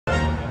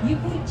You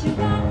put your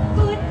right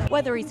foot.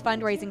 Whether he's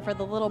fundraising for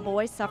the little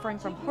boy suffering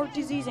from heart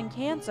disease and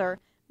cancer,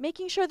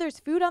 making sure there's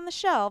food on the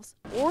shelves,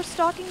 or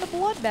stocking the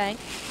blood bank,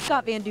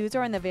 Scott Van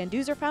Duzer and the Van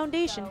Duzer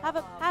Foundation have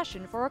a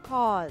passion for a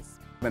cause.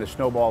 Been a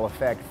snowball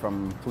effect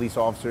from police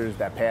officers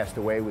that passed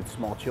away with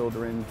small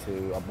children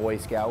to a Boy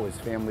Scout. His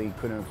family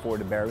couldn't afford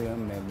to bury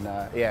him, and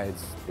yeah,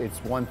 it's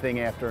one thing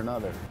after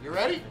another. You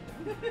ready?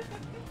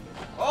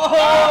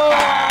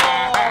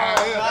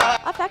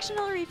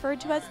 Affectionately referred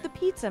to as the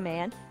Pizza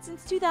Man,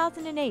 since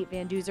 2008,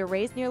 Van Duzer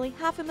raised nearly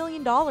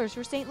 $500,000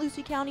 for St.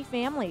 Lucie County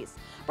families,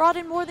 brought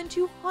in more than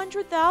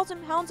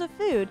 200,000 pounds of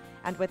food,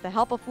 and with the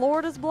help of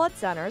Florida's blood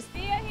centers,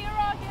 Be a hero,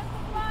 get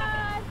some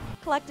blood!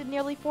 collected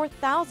nearly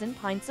 4,000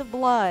 pints of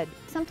blood.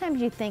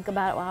 Sometimes you think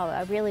about, wow,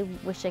 I really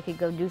wish I could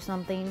go do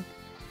something,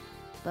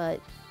 but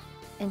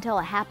until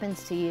it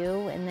happens to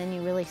you and then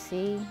you really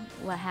see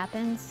what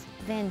happens,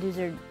 Van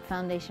Duzer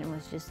Foundation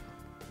was just,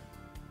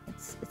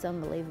 it's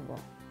unbelievable.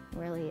 It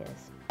really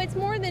is. It's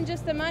more than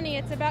just the money,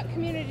 it's about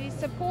community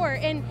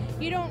support, and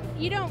you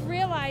don't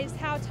realize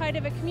how tight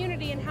of a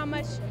community and how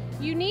much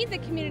you need the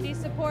community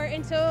support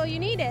until you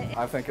need it.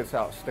 I think it's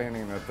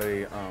outstanding that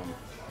they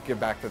give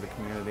back to the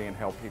community and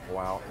help people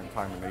out in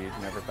time of need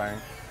and everything.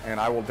 And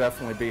I will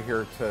definitely be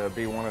here to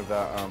be one of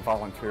the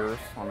volunteers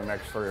on the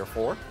next 3 or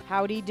 4.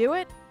 How'd he do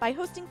it? By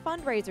hosting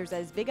fundraisers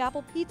at his Big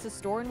Apple Pizza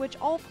store, in which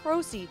all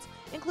proceeds,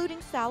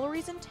 including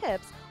salaries and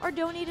tips, are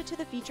donated to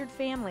the featured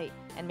family,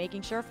 and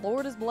making sure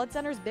Florida's Blood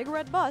Center's Big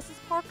Red Bus is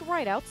parked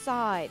right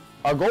outside.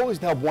 Our goal is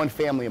to help one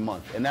family a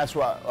month, and that's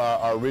what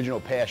our original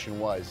passion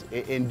was.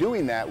 In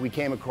doing that, we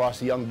came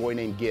across a young boy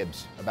named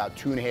Gibbs about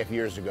 2.5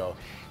 years ago,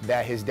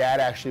 that his dad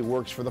actually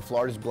works for the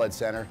Florida's Blood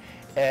Center.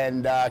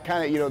 And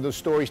kind of, you know, those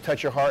stories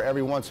touch your heart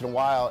every once in a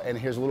while, and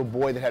here's a little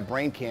boy that had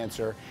brain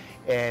cancer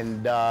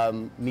and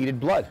needed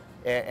blood.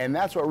 And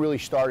that's what really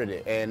started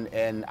it.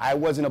 And I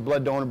wasn't a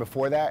blood donor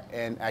before that,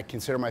 and I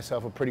consider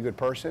myself a pretty good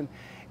person.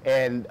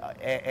 And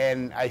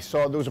I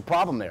saw there was a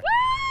problem there.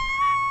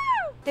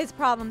 His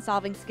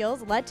problem-solving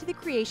skills led to the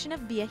creation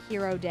of Be a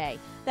Hero Day.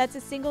 That's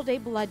a single-day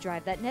blood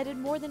drive that netted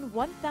more than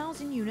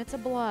 1,000 units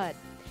of blood.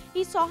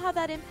 He saw how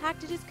that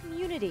impacted his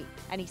community,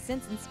 and he's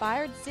since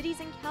inspired cities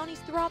and counties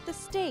throughout the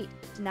state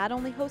to not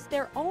only host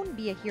their own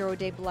Be a Hero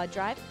Day blood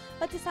drive,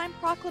 but to sign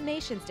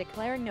proclamations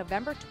declaring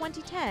November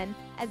 2010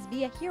 as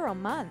Be a Hero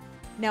Month.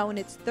 Now in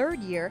its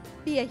 3rd year,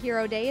 Be a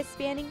Hero Day is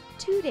spanning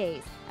 2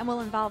 days and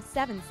will involve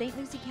 7 St.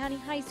 Lucie County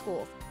high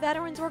schools,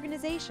 veterans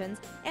organizations,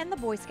 and the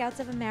Boy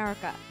Scouts of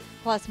America.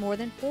 Plus, more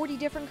than 40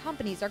 different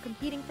companies are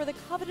competing for the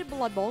coveted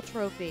Blood Bowl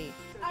trophy.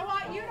 I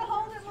want you to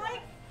hold it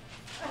like,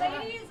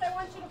 ladies, I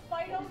want you to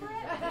fight over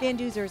it. Van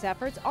Duzer's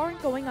efforts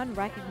aren't going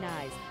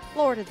unrecognized.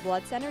 Florida's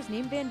Blood Centers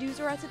named Van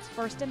Duzer as its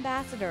first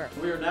ambassador.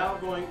 We are now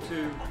going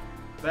to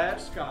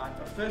badge Scott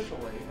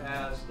officially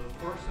as the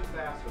first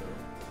ambassador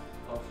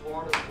of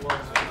Florida's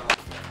Blood Center.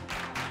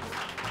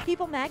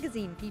 People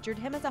magazine featured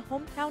him as a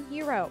hometown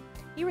hero.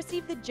 He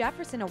received the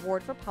Jefferson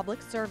Award for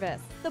Public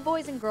Service. The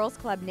Boys and Girls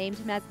Club named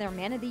him as their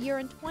Man of the Year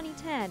in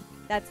 2010.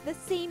 That's the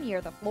same year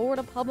the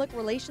Florida Public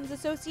Relations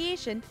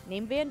Association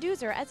named Van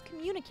Duzer as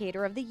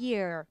Communicator of the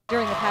Year.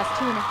 During the past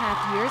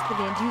 2.5 years, the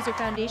Van Duzer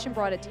Foundation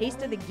brought a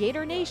taste of the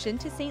Gator Nation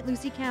to St.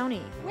 Lucie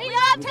County. We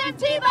love Tim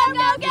Tebow,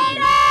 go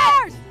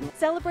Gators!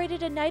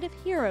 Celebrated a night of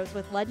heroes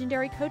with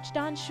legendary coach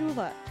Don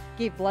Shula.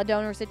 Gave blood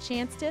donors a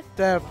chance to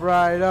step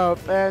right up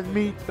and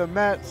meet the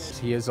Mets.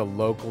 He is a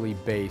locally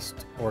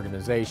based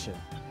organization,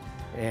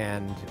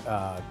 and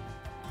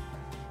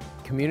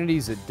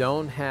communities that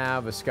don't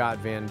have a Scott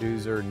Van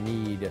Duzer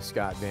need a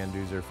Scott Van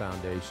Duzer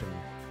Foundation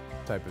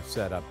type of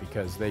setup,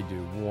 because they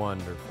do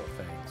wonderful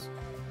things.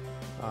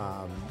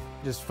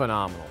 Just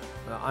phenomenal,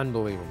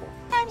 unbelievable.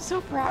 I'm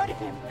so proud of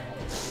him,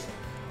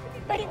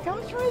 but it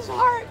comes from his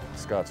heart.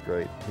 Scott's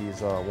great.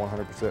 He's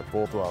 100%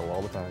 full throttle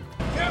all the time.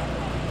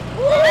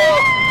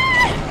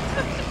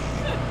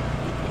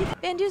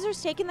 Van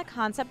Duzer's taken the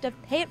concept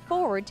of pay it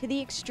forward to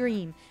the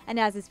extreme, and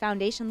as his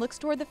foundation looks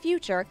toward the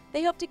future,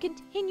 they hope to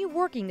continue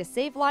working to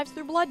save lives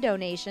through blood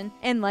donation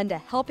and lend a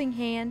helping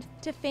hand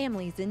to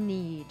families in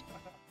need.